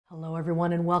Hello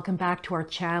everyone and welcome back to our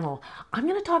channel. I'm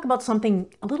going to talk about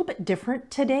something a little bit different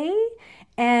today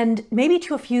and maybe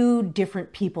to a few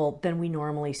different people than we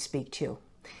normally speak to.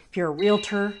 If you're a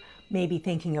realtor, maybe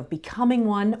thinking of becoming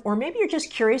one, or maybe you're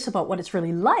just curious about what it's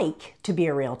really like to be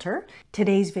a realtor,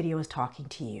 today's video is talking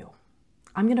to you.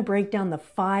 I'm going to break down the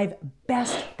 5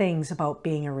 best things about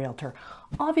being a realtor.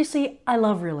 Obviously, I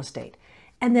love real estate.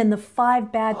 And then the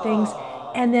 5 bad things,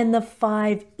 and then the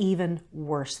 5 even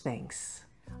worse things.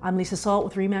 I'm Lisa Salt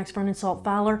with Remax Vernon Salt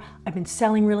Fowler. I've been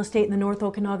selling real estate in the North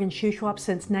Okanagan Shuswap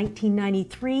since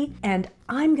 1993, and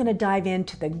I'm going to dive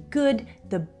into the good,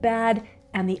 the bad,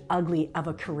 and the ugly of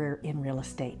a career in real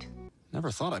estate.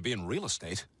 Never thought I'd be in real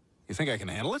estate. You think I can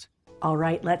handle it? All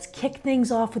right, let's kick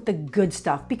things off with the good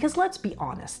stuff, because let's be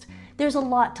honest, there's a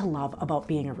lot to love about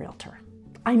being a realtor.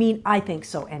 I mean, I think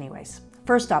so anyways.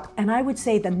 First up, and I would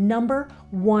say the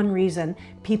 #1 reason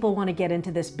people want to get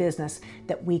into this business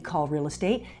that we call real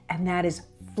estate, and that is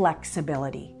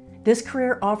flexibility. This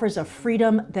career offers a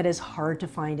freedom that is hard to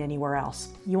find anywhere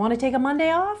else. You want to take a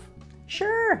Monday off?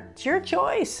 Sure, it's your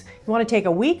choice. You want to take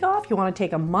a week off? You want to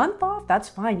take a month off? That's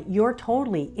fine. You're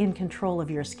totally in control of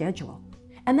your schedule.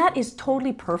 And that is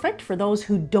totally perfect for those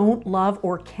who don't love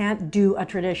or can't do a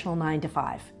traditional 9 to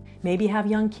 5. Maybe you have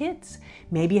young kids.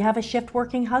 Maybe you have a shift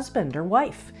working husband or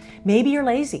wife. Maybe you're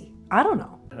lazy. I don't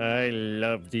know. I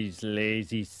love these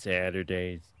lazy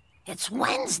Saturdays. It's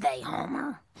Wednesday,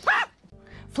 Homer.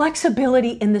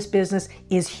 Flexibility in this business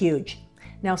is huge.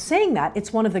 Now, saying that,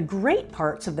 it's one of the great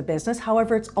parts of the business.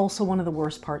 However, it's also one of the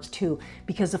worst parts too,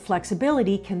 because the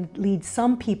flexibility can lead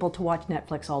some people to watch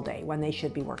Netflix all day when they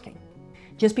should be working.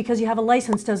 Just because you have a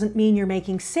license doesn't mean you're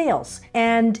making sales.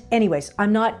 And anyways,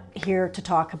 I'm not here to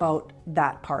talk about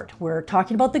that part. We're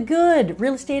talking about the good.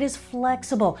 Real estate is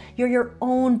flexible. You're your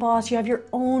own boss. You have your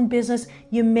own business.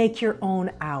 You make your own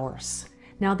hours.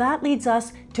 Now that leads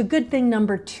us to good thing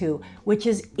 #2, which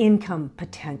is income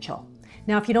potential.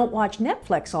 Now, if you don't watch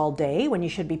Netflix all day when you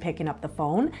should be picking up the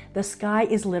phone, the sky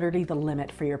is literally the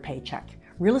limit for your paycheck.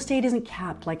 Real estate isn't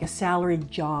capped like a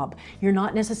salaried job. You're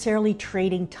not necessarily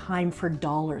trading time for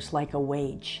dollars like a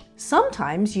wage.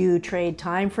 Sometimes you trade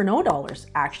time for no dollars,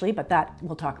 actually, but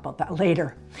we'll talk about that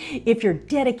later. If you're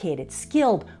dedicated,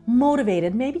 skilled,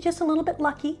 motivated, maybe just a little bit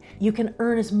lucky, you can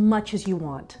earn as much as you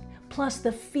want. Plus,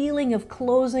 the feeling of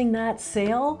closing that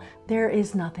sale, there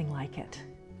is nothing like it.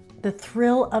 The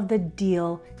thrill of the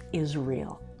deal is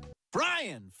real.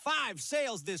 Brian, 5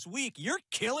 sales this week. You're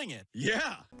killing it.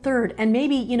 Yeah. Third, and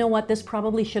maybe, you know what, this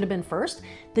probably should have been first,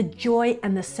 the joy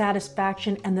and the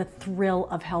satisfaction and the thrill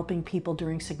of helping people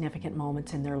during significant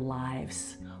moments in their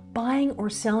lives. Buying or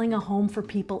selling a home for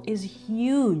people is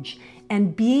huge,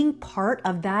 and being part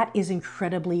of that is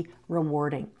incredibly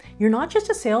rewarding. You're not just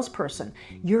a salesperson,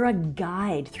 you're a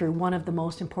guide through one of the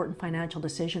most important financial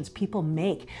decisions people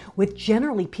make, with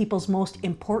generally people's most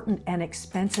important and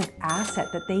expensive asset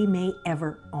that they may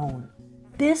ever own.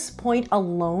 This point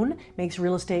alone makes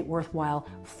real estate worthwhile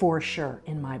for sure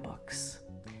in my books.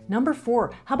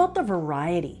 #4, how about the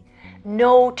variety?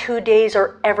 No 2 days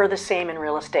are ever the same in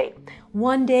real estate.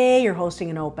 One day you're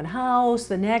hosting an open house,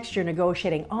 the next you're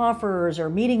negotiating offers or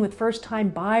meeting with first-time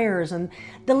buyers, and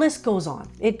the list goes on.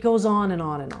 It goes on and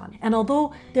on and on. And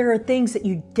although there are things that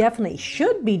you definitely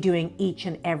should be doing each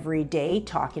and every day,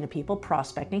 talking to people,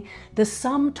 prospecting, the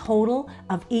sum total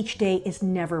of each day is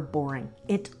never boring.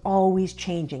 It's always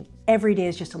changing. Every day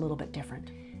is just a little bit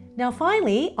different. Now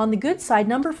finally, on the good side,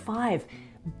 #5,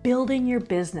 building your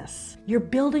business. You're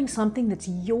building something that's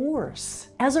yours.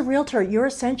 As a realtor, you're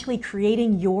essentially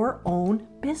creating your own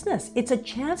business. It's a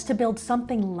chance to build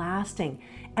something lasting,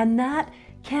 and that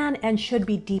can and should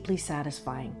be deeply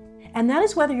satisfying. And that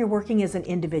is whether you're working as an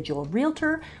individual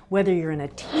realtor, whether you're in a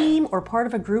team or part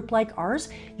of a group like ours,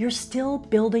 you're still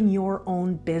building your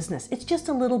own business. It's just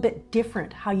a little bit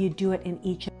different how you do it in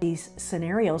each of these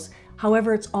scenarios.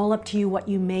 However, it's all up to you what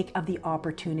you make of the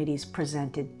opportunities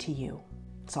presented to you.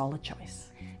 It's all a choice.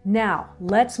 Now,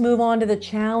 let's move on to the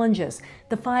challenges,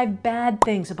 the 5 bad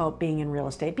things about being in real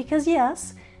estate, because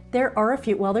yes, there are a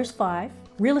few, well, there's 5.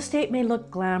 Real estate may look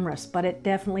glamorous, but it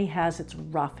definitely has its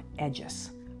rough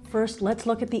edges. First, let's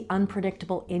look at the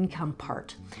unpredictable income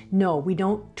part. No, we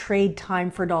don't trade time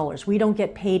for dollars. We don't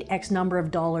get paid X number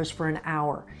of dollars for an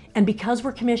hour. And because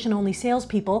we're commission-only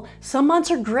salespeople, some months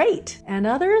are great, and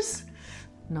others,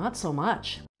 not so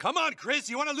much. Come on, Chris.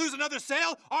 You want to lose another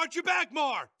sale? Aren't you back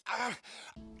more?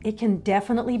 It can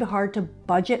definitely be hard to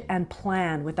budget and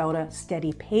plan without a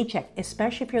steady paycheck,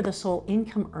 especially if you're the sole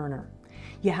income earner.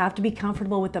 You have to be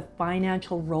comfortable with the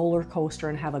financial roller coaster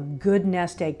and have a good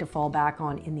nest egg to fall back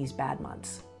on in these bad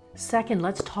months. Second,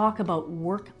 let's talk about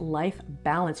work-life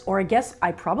balance, or I guess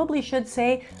I probably should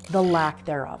say the lack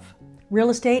thereof. Real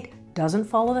estate doesn't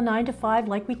follow the 9 to 5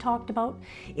 like we talked about.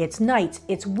 It's nights,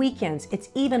 it's weekends, it's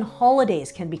even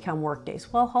holidays can become work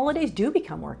days. Well, holidays do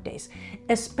become work days,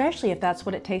 especially if that's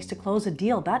what it takes to close a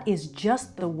deal. That is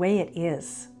just the way it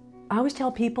is. I always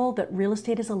tell people that real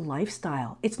estate is a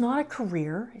lifestyle. It's not a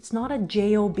career, it's not a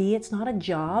job, it's not a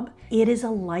job. It is a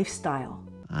lifestyle.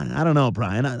 I don't know,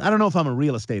 Brian. I don't know if I'm a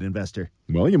real estate investor.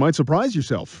 Well, you might surprise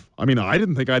yourself. I mean, I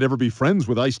didn't think I'd ever be friends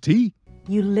with iced tea.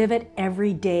 You live it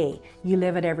every day. You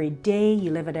live it every day.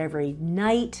 You live it every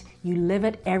night. You live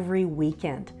it every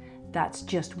weekend. That's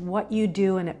just what you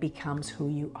do, and it becomes who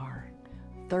you are.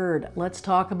 Third, let's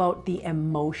talk about the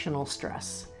emotional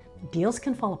stress. Deals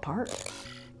can fall apart.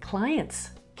 Clients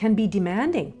can be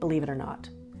demanding, believe it or not.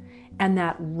 And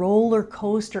that roller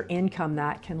coaster income,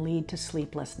 that can lead to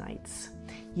sleepless nights.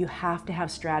 You have to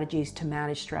have strategies to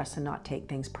manage stress and not take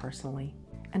things personally.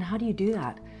 And how do you do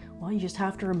that? Well, you just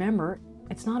have to remember,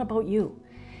 it's not about you.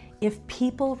 If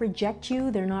people reject you,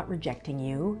 they're not rejecting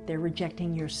you. They're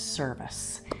rejecting your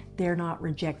service. They're not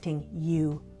rejecting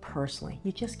you personally.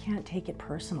 You just can't take it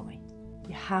personally.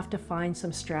 You have to find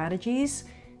some strategies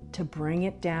to bring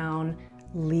it down,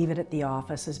 leave it at the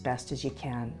office as best as you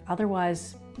can.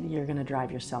 Otherwise, you're going to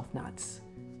drive yourself nuts.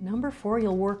 Number 4,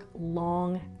 you'll work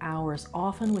long hours,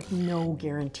 often with no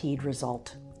guaranteed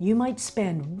result. You might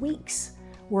spend weeks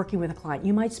working with a client.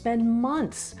 You might spend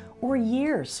months or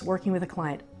years working with a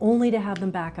client only to have them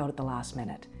back out at the last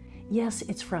minute. Yes,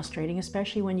 it's frustrating,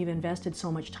 especially when you've invested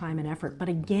so much time and effort, but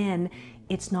again,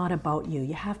 it's not about you.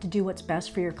 You have to do what's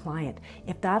best for your client.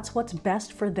 If that's what's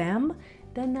best for them,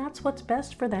 then that's what's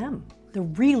best for them. The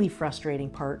really frustrating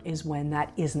part is when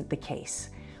that isn't the case.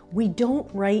 We don't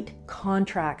write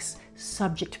contracts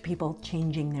subject to people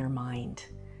changing their mind,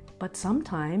 but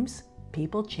sometimes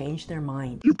people change their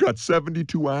mind. You've got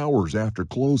 72 hours after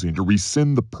closing to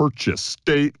rescind the purchase,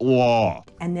 state law.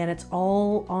 And then it's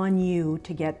all on you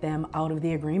to get them out of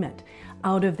the agreement,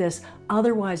 out of this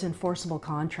otherwise enforceable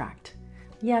contract.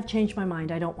 Yeah, I've changed my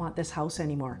mind. I don't want this house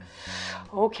anymore.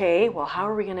 Okay, well, how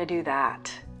are we going to do that?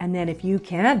 And then if you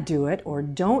can't do it or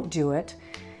don't do it,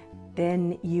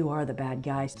 then you are the bad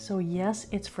guy. So yes,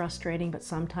 it's frustrating, but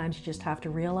sometimes you just have to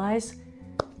realize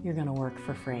you're going to work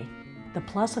for free. The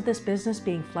plus of this business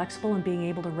being flexible and being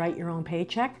able to write your own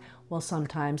paycheck, well,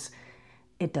 sometimes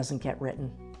it doesn't get written.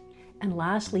 And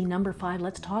lastly, number 5,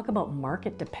 let's talk about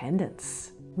market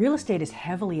dependence. Real estate is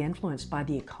heavily influenced by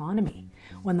the economy.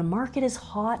 When the market is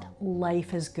hot,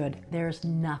 life is good. There's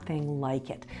nothing like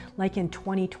it. Like in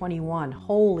 2021,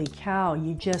 holy cow,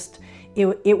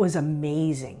 it was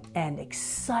amazing and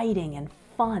exciting and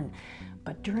fun.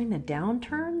 But during the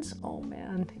downturns, oh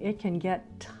man, it can get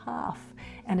tough.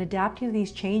 And adapting to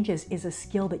these changes is a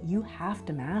skill that you have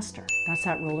to master. That's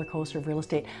that roller coaster of real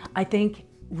estate. I think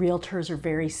realtors are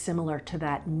very similar to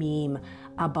that meme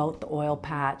about the oil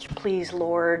patch. Please,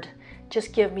 Lord,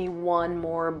 just give me one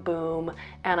more boom,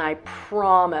 and I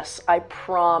promise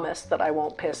that I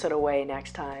won't piss it away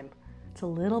next time. It's a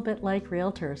little bit like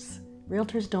realtors.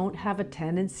 Realtors don't have a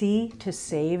tendency to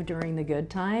save during the good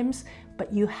times,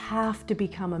 but you have to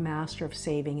become a master of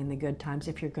saving in the good times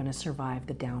if you're going to survive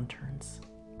the downturns.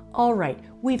 All right,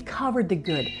 we've covered the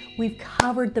good, we've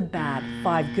covered the bad.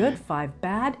 5 good, 5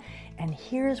 bad, and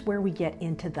here's where we get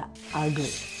into the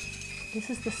ugly. This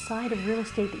is the side of real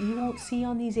estate that you won't see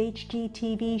on these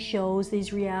HGTV shows,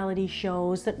 these reality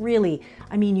shows that really,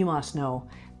 I mean, you must know,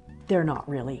 they're not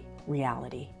really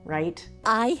reality, right?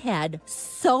 I had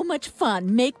so much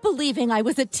fun make-believing I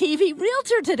was a TV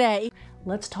realtor today.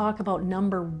 Let's talk about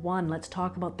number 1. Let's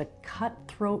talk about the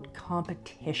cutthroat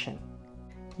competition.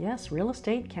 Yes, real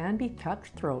estate can be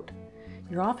cutthroat.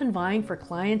 You're often vying for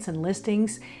clients and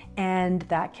listings, and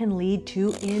that can lead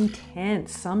to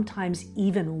intense, sometimes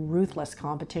even ruthless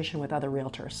competition with other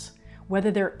realtors, whether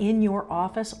they're in your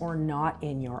office or not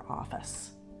in your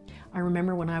office. I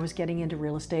remember when I was getting into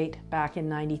real estate back in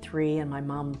 '93, and my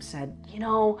mom said, you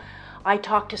know, I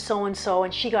talked to so-and-so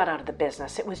and she got out of the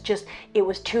business. It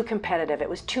was too competitive. It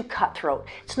was too cutthroat.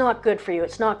 It's not good for you.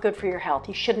 It's not good for your health.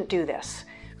 You shouldn't do this.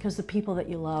 Because the people that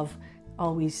you love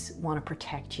always want to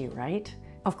protect you, right?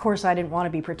 Of course, I didn't want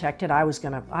to be protected. I was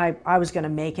gonna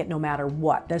make it no matter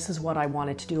what. This is what I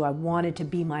wanted to do. I wanted to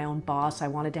be my own boss. I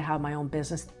wanted to have my own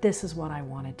business. This is what I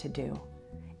wanted to do.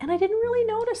 And I didn't really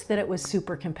notice that it was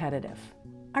super competitive.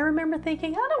 I remember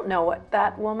thinking, I don't know what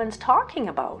that woman's talking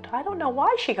about. I don't know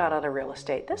why she got out of real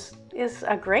estate. This is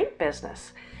a great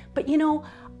business. But you know,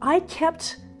 I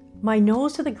kept my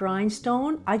nose to the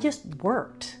grindstone. I just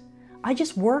worked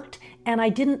and I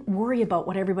didn't worry about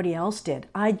what everybody else did.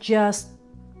 I just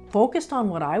focused on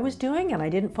what I was doing and I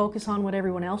didn't focus on what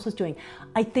everyone else was doing.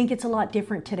 I think it's a lot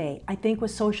different today. I think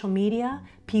with social media,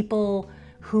 people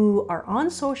who are on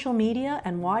social media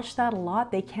and watch that a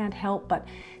lot, they can't help but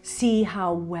see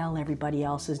how well everybody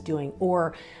else is doing,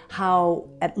 or how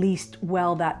at least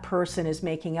well that person is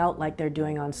making out like they're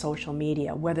doing on social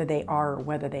media, whether they are or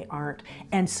whether they aren't.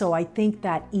 And so I think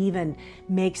that even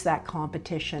makes that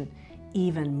competition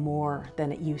even more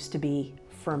than it used to be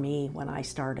for me when I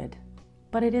started.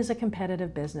 But it is a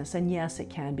competitive business, and yes, it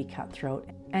can be cutthroat.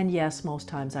 And yes, most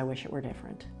times I wish it were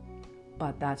different.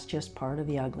 But that's just part of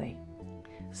the ugly.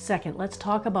 Second, let's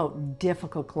talk about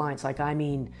difficult clients.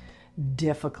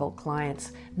 Difficult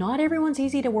clients. Not everyone's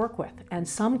easy to work with, and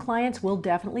some clients will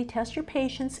definitely test your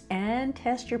patience and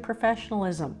test your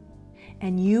professionalism.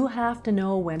 And you have to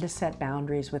know when to set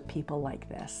boundaries with people like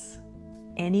this.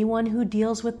 Anyone who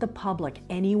deals with the public,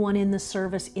 anyone in the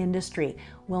service industry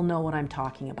will know what I'm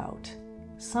talking about.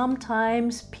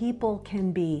 Sometimes people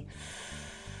can be,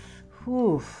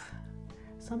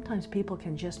 sometimes people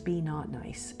can just be not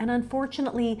nice. And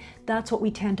unfortunately, that's what we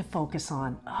tend to focus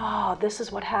on. Oh, this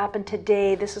is what happened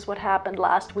today. This is what happened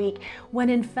last week. When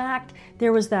in fact,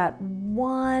 there was that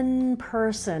one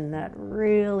person that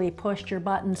really pushed your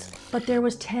buttons, but there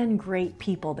was 10 great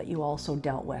people that you also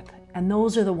dealt with. And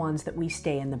those are the ones that we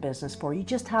stay in the business for. You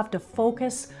just have to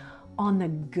focus on the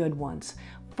good ones.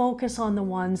 Focus on the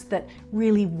ones that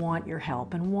really want your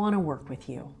help and want to work with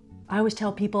you. I always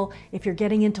tell people, if you're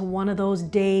getting into one of those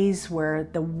days where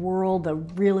the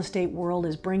real estate world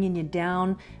is bringing you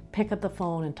down, pick up the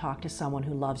phone and talk to someone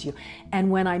who loves you. And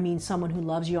when I mean someone who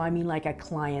loves you, I mean like a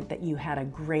client that you had a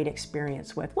great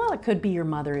experience with. Well, it could be your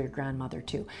mother or your grandmother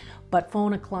too. But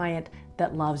phone a client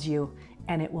that loves you,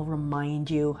 and it will remind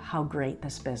you how great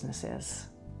this business is.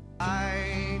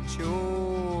 Write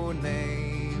your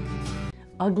name.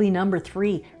 Ugly number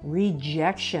 3,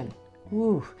 rejection.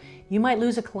 Ooh, you might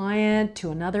lose a client to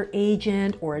another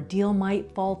agent, or a deal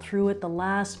might fall through at the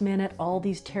last minute. All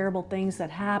these terrible things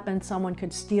that happen. Someone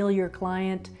could steal your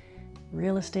client.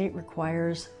 Real estate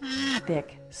requires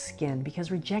thick skin,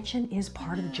 because rejection is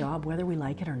part of the job whether we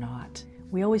like it or not.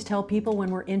 We always tell people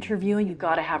when we're interviewing, you've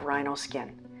got to have rhino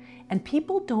skin. And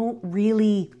people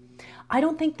I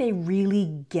don't think they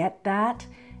really get that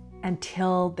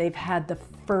until they've had the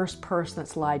first person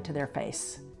that's lied to their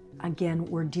face. Again,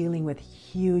 we're dealing with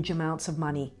huge amounts of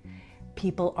money.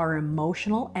 People are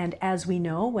emotional, and as we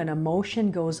know, when emotion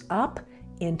goes up,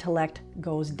 intellect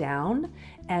goes down.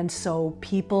 And so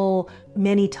people,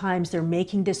 many times they're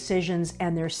making decisions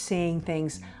and they're saying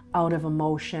things out of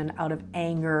emotion, out of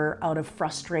anger, out of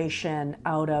frustration,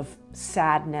 out of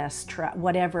sadness,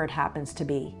 whatever it happens to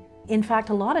be. In fact,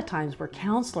 a lot of times we're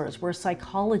counselors, we're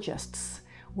psychologists.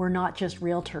 We're not just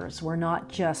realtors. We're not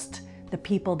just the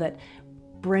people that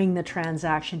bring the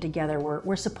transaction together.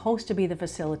 We're supposed to be the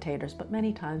facilitators, but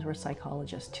many times we're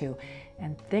psychologists too.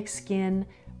 And thick skin,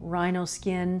 rhino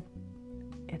skin,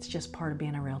 it's just part of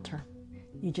being a realtor.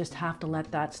 You just have to let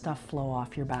that stuff flow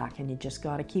off your back, and you just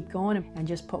got to keep going and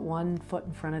just put one foot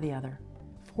in front of the other.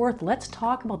 Fourth, let's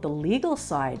talk about the legal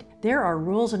side. There are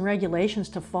rules and regulations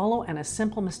to follow, and a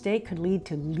simple mistake could lead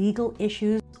to legal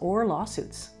issues or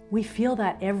lawsuits. We feel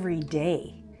that every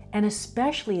day. And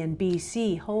especially in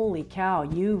BC, holy cow,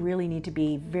 you really need to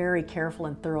be very careful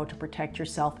and thorough to protect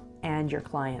yourself and your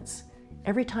clients.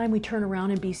 Every time we turn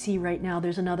around in BC right now,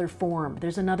 there's another form,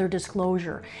 there's another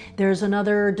disclosure, there's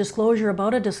another disclosure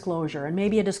about a disclosure, and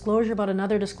maybe a disclosure about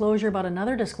another disclosure about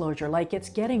another disclosure. Like, it's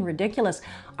getting ridiculous.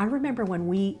 I remember when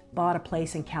we bought a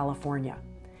place in California,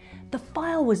 the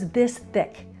file was this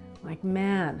thick. Like,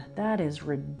 man, that is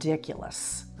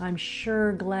ridiculous. I'm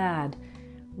sure glad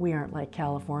we aren't like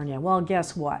California. Well,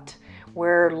 guess what?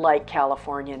 We're like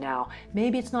California now.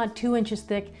 Maybe it's not 2 inches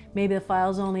thick, maybe the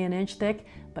file's only 1 inch thick,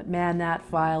 but man, that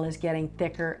file is getting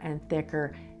thicker and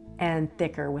thicker and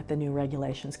thicker with the new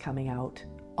regulations coming out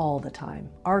all the time.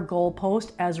 Our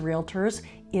goalpost as realtors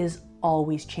is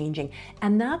always changing.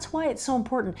 And that's why it's so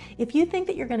important. If you think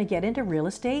that you're going to get into real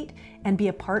estate and be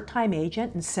a part-time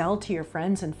agent and sell to your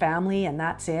friends and family and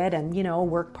that's it, and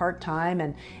work part-time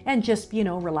and just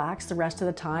relax the rest of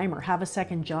the time or have a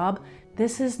second job,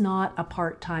 this is not a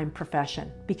part-time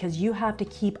profession, because you have to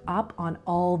keep up on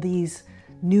all these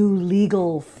new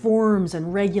legal forms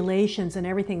and regulations and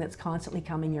everything that's constantly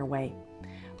coming your way.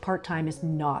 Part-time is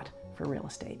not for real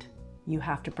estate. You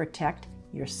have to protect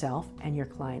yourself and your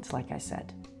clients, like I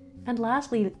said. And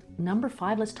lastly, number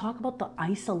 5, let's talk about the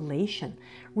isolation.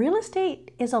 Real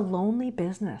estate is a lonely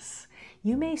business.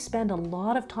 You may spend a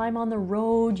lot of time on the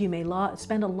road. You may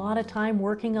spend a lot of time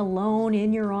working alone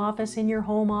in your office, in your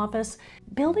home office.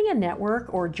 Building a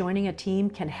network or joining a team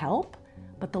can help,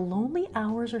 but the lonely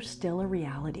hours are still a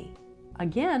reality.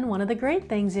 Again, one of the great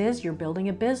things is you're building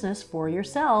a business for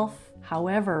yourself.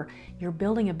 However, you're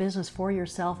building a business for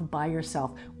yourself by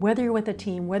yourself. Whether you're with a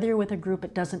team, whether you're with a group,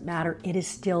 it doesn't matter. It is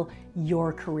still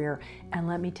your career. And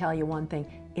let me tell you one thing,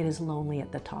 it is lonely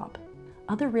at the top.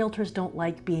 Other realtors don't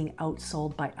like being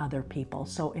outsold by other people.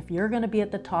 So if you're going to be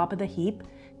at the top of the heap,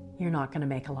 you're not going to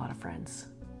make a lot of friends.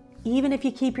 Even if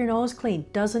you keep your nose clean,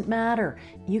 doesn't matter.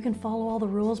 You can follow all the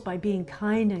rules by being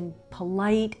kind and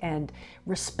polite and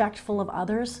respectful of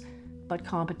others, but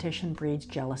competition breeds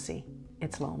jealousy.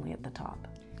 It's lonely at the top.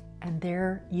 And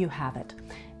there you have it.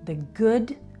 The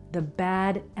good, the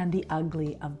bad, and the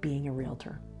ugly of being a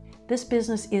realtor. This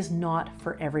business is not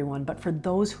for everyone, but for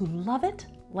those who love it,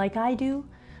 like I do,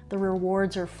 the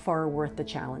rewards are far worth the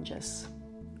challenges.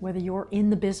 Whether you're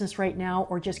in the business right now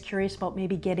or just curious about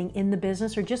maybe getting in the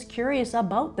business or just curious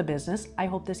about the business, I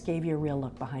hope this gave you a real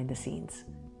look behind the scenes.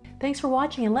 Thanks for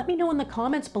watching, and let me know in the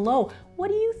comments below, what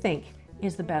do you think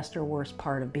is the best or worst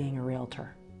part of being a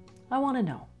realtor? I want to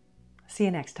know. See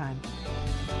you next time.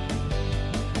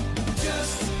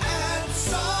 Just